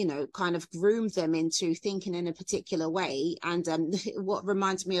kind of groom them into thinking in a particular way. And what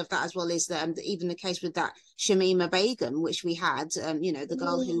reminds me of that as well is that even the case with that Shamima Begum, which we had, the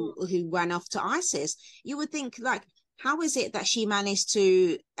girl who ran off to ISIS. You would think, like, how is it that she managed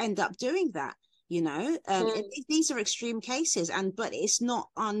to end up doing that? These are extreme cases, but it's not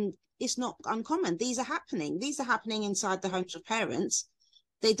uncommon. These are happening inside the homes of parents.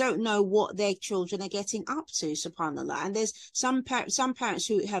 They don't know what their children are getting up to, subhanallah. And there's some parents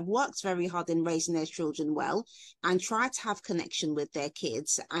who have worked very hard in raising their children well and try to have connection with their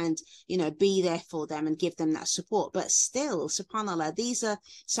kids and, be there for them and give them that support. But still, subhanallah, these are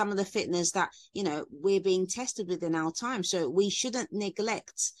some of the fitnas that, we're being tested with in our time. So we shouldn't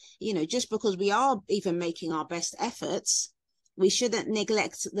neglect, just because we are even making our best efforts, we shouldn't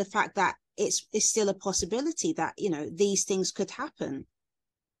neglect the fact that it's still a possibility that, these things could happen.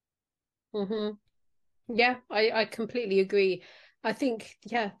 Yeah, I completely agree. I think,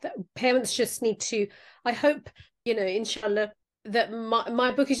 that parents just need to, I hope, inshallah, that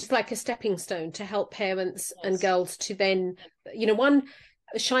my book is just like a stepping stone to help parents and girls to then, one,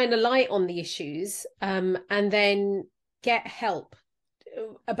 shine a light on the issues, and then get help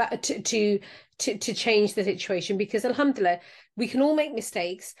about to change the situation, because alhamdulillah, we can all make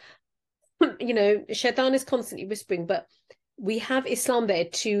mistakes. Shaitan is constantly whispering, but we have Islam there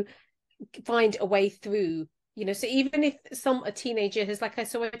to find a way through, so even if a teenager has, like I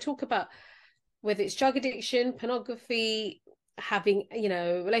talk about, whether it's drug addiction, pornography, having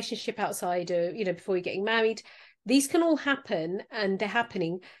relationship outside, or before you're getting married, these can all happen, and they're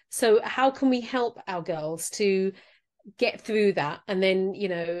happening. So how can we help our girls to get through that, and then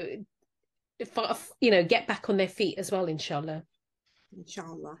get back on their feet as well, inshallah.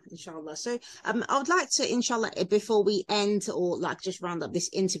 Inshallah. So I would like to, inshallah, before we end or like just round up this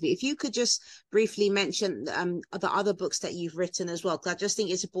interview, if you could just briefly mention the other books that you've written as well, because I just think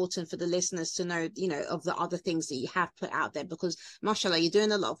it's important for the listeners to know, of the other things that you have put out there, because mashallah, you're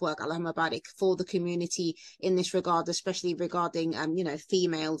doing a lot of work, Allahumma barik, for the community in this regard, especially regarding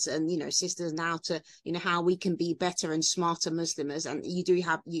females and sisters now, to how we can be better and smarter Muslims. And you do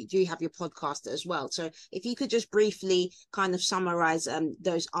have your podcast as well. So if you could just briefly kind of summarize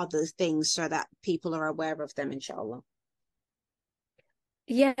those other things so that people are aware of them, inshallah.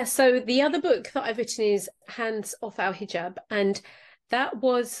 Yeah, so the other book that I've written is Hands Off Our Hijab, and that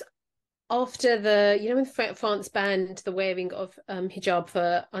was after when France banned the wearing of hijab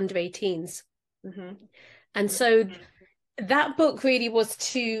for under 18s. And so that book really was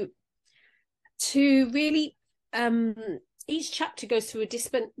to really each chapter goes through a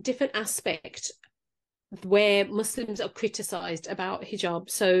different aspect where Muslims are criticized about hijab.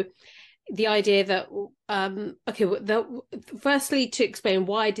 So the idea that firstly, to explain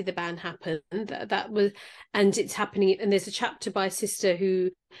why did the ban happen, that was, and it's happening, and there's a chapter by a sister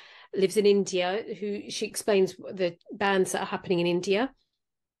who lives in India, who she explains the bans that are happening in India.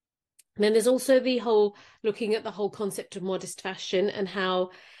 And then there's also looking at the whole concept of modest fashion and how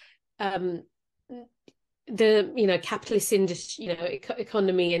the capitalist industry,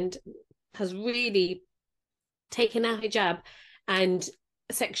 economy, and has really taken our hijab and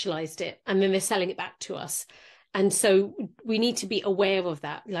sexualized it, and then they're selling it back to us. And so we need to be aware of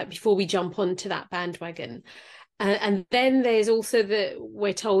that, like, before we jump onto that bandwagon. And then there's also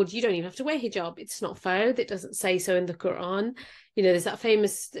we're told you don't even have to wear hijab. It's not fard. It doesn't say so in the Quran. There's that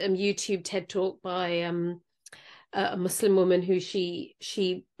famous YouTube TED talk by a Muslim woman who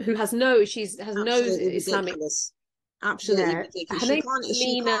has no Islamic. Absolutely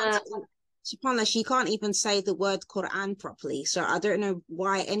ridiculous. SubhanAllah, she can't even say the word Quran properly. So I don't know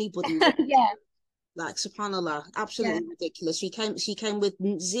why anybody would Like, subhanallah, Yeah. absolutely ridiculous. She came with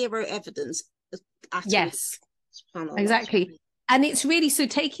zero evidence at all. Yes, Subhanallah. exactly. And it's really so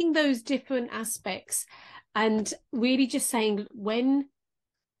taking those different aspects and really just saying when,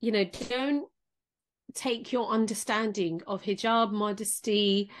 don't take your understanding of hijab,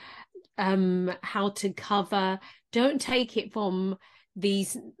 modesty, how to cover, don't take it from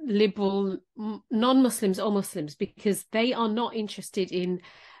these liberal non-Muslims or Muslims, because they are not interested in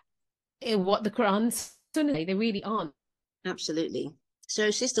what the Quran's saying. They really aren't. Absolutely. So,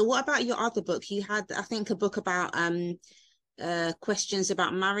 sister, what about your other book? You had, I think, a book about questions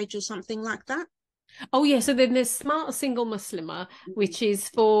about marriage or something like that. Oh yeah, so then there's Smart Single Muslimah, which is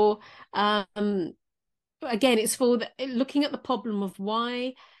for again, it's for looking at the problem of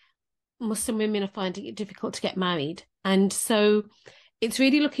why Muslim women are finding it difficult to get married. And so it's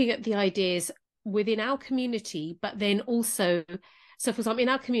really looking at the ideas within our community, but then also, so for example, in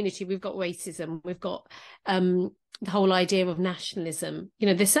our community, we've got racism, we've got the whole idea of nationalism.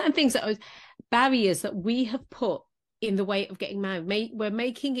 There's certain things that are barriers that we have put in the way of getting married. We're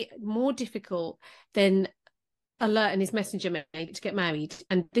making it more difficult than Allah and his messenger made to get married.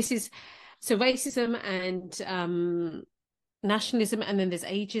 And this is so racism and nationalism, and then there's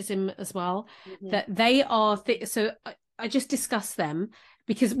ageism as well, that they are so I just discuss them,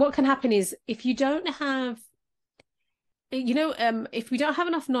 because what can happen is if you don't have if we don't have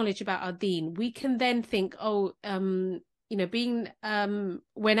enough knowledge about our deen, we can then think, being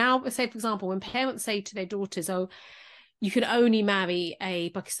when say for example, when parents say to their daughters, oh, you can only marry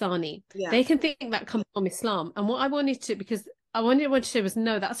a Pakistani, Yeah. they can think that comes from Islam. And what I wanted to, because I wanted to say was,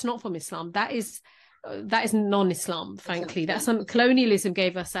 no, that's not from Islam. That is non-Islam, frankly. That's some colonialism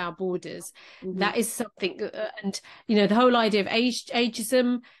gave us our borders. That is something, and the whole idea of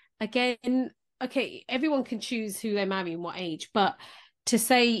ageism, again, okay, everyone can choose who they marry and what age, but to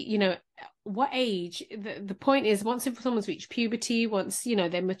say, what age, the point is, once someone's reached puberty, once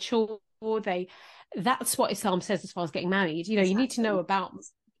they're mature, that's what Islam says as far as getting married. You need to know about.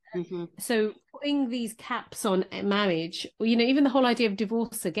 So putting these caps on marriage, or even the whole idea of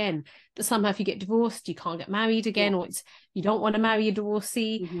divorce, again, that somehow if you get divorced you can't get married again, or you don't want to marry a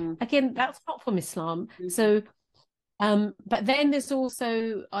divorcee, again, that's not from Islam. So but then there's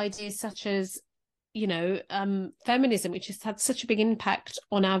also ideas such as feminism, which has had such a big impact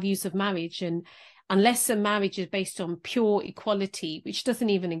on our views of marriage. And unless a marriage is based on pure equality, which doesn't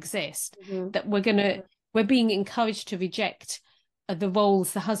even exist, that we're being encouraged to reject the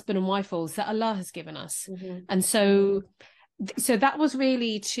roles, the husband and wife roles that Allah has given us. And so that was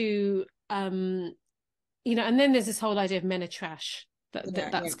really to and then there's this whole idea of men are trash, that's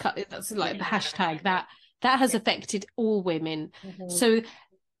like the hashtag that has affected all women. So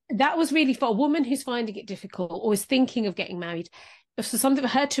that was really for a woman who's finding it difficult or is thinking of getting married, so something for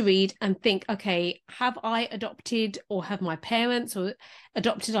her to read and think, okay, have I adopted, or have my parents or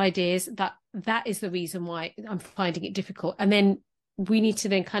adopted ideas that is the reason why I'm finding it difficult. And then we need to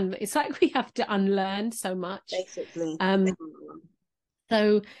then it's like we have to unlearn so much, basically.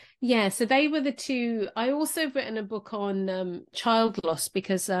 So yeah, so they were the two. I also have written a book on child loss,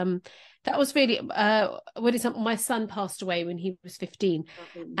 because that was really my son passed away when he was 15,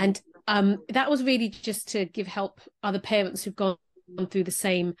 and that was really just to give help other parents who've gone through the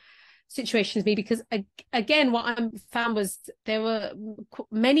same situation as me, because again, what I found was there were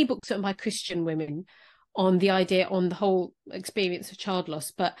many books written by Christian women on the idea, on the whole experience of child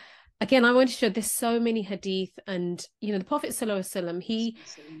loss, but again, I wanted to show there's so many hadith, and the Prophet ﷺ, he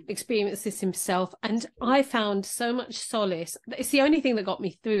experienced this himself, and I found so much solace. It's the only thing that got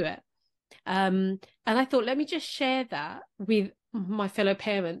me through it, and I thought, let me just share that with my fellow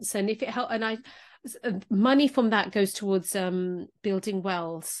parents, and if it helped, and money from that goes towards building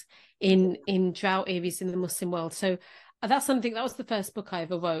wells in drought areas in the Muslim world. So that was the first book I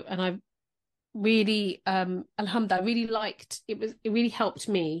ever wrote, and I really alhamdulillah, I really liked it. It really helped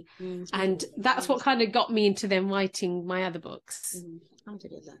me, and that's what kind of got me into then writing my other books.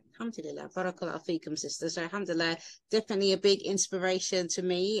 Alhamdulillah, barakallahu feekum, sister. So alhamdulillah, definitely a big inspiration to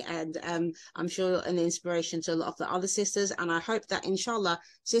me, and I'm sure an inspiration to a lot of the other sisters. And I hope that inshallah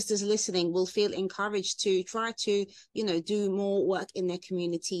sisters listening will feel encouraged to try to do more work in their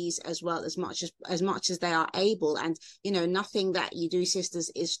communities as well, as much as they are able. And nothing that you do,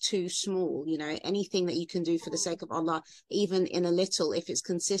 sisters, is too small. Anything that you can do for the sake of Allah, even in a little, if it's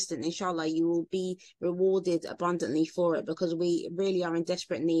consistent, inshallah you will be rewarded abundantly for it, because we really are in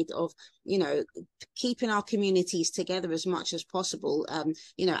desperate need of keeping our communities together as much as possible, and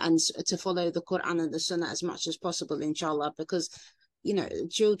to follow the Quran and the Sunnah as much as possible, inshallah, because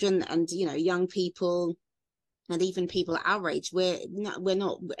children and young people and even people our age, we're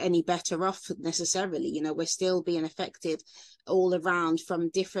not any better off necessarily. You know, we're still being affected all around from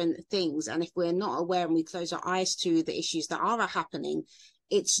different things, and if we're not aware and we close our eyes to the issues that are happening,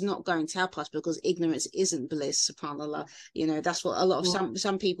 it's not going to help us, because ignorance isn't bliss, subhanallah. You know, that's what a lot of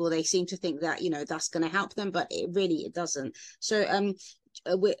some people, they seem to think that, you know, that's going to help them, but it doesn't. So I'm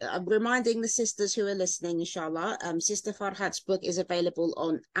reminding the sisters who are listening, inshallah, Sister Farhat's book is available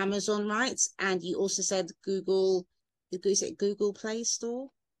on Amazon, right? And you also said Google, is it Google Play Store?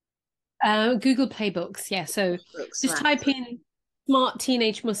 Google Play Books, yeah. So Books, just right. type in Smart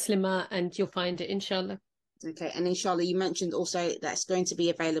Teenage Muslimah and you'll find it, inshallah. Okay, and inshallah, you mentioned also that's going to be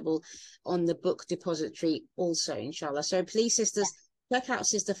available on the book depository also, inshallah. So please, sisters, check out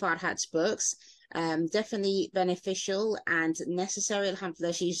Sister Farhat's books. Definitely beneficial and necessary.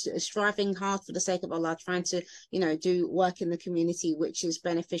 Alhamdulillah, she's striving hard for the sake of Allah, trying to, you know, do work in the community, which is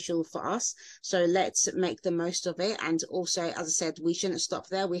beneficial for us. So let's make the most of it. And also, as I said, we shouldn't stop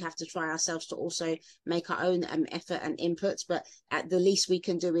there. We have to try ourselves to also make our own effort and inputs. But at the least we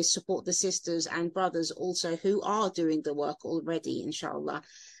can do is support the sisters and brothers also who are doing the work already, inshallah.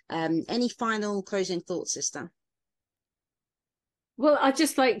 Any final closing thoughts, sister? Well, I'd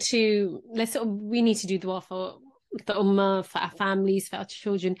just like to we need to do dua for the ummah, for our families, for our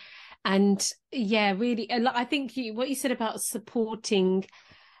children. And yeah, really, I think what you said about supporting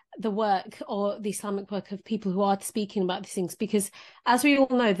the work or the Islamic work of people who are speaking about these things, because as we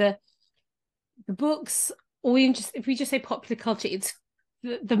all know, the books, or even just if we just say popular culture, it's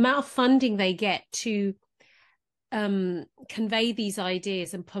the amount of funding they get to convey these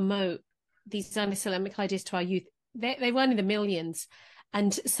ideas and promote these Islamic ideas to our youth. They run in the millions,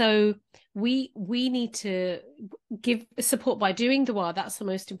 and so we need to give support by doing dua. That's the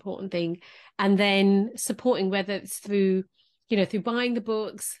most important thing, and then supporting, whether it's through, you know, through buying the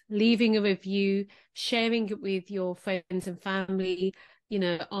books, leaving a review, sharing it with your friends and family. You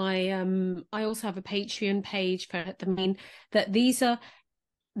know, I also have a Patreon page for Amin. That these are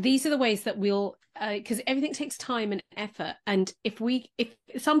the ways that we'll, because everything takes time and effort, and if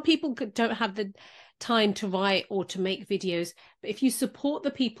some people don't have the time to write or to make videos, but if you support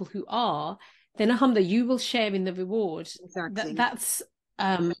the people who are, then alhamdulillah, you will share in the reward. Exactly. That's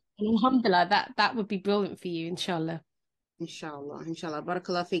alhamdulillah, that would be brilliant for you, inshallah. Inshallah.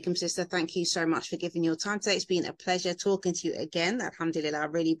 Barakallah feekum, sister. Thank you so much for giving your time today. It's been a pleasure talking to you again. Alhamdulillah, I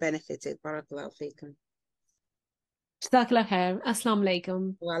really benefited. Barakallah feekum. Jazakallah khair. Assalamu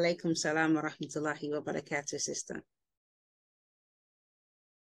alaikum. Wa alaikum salam wa rahmatullahi wa barakatuh, sister.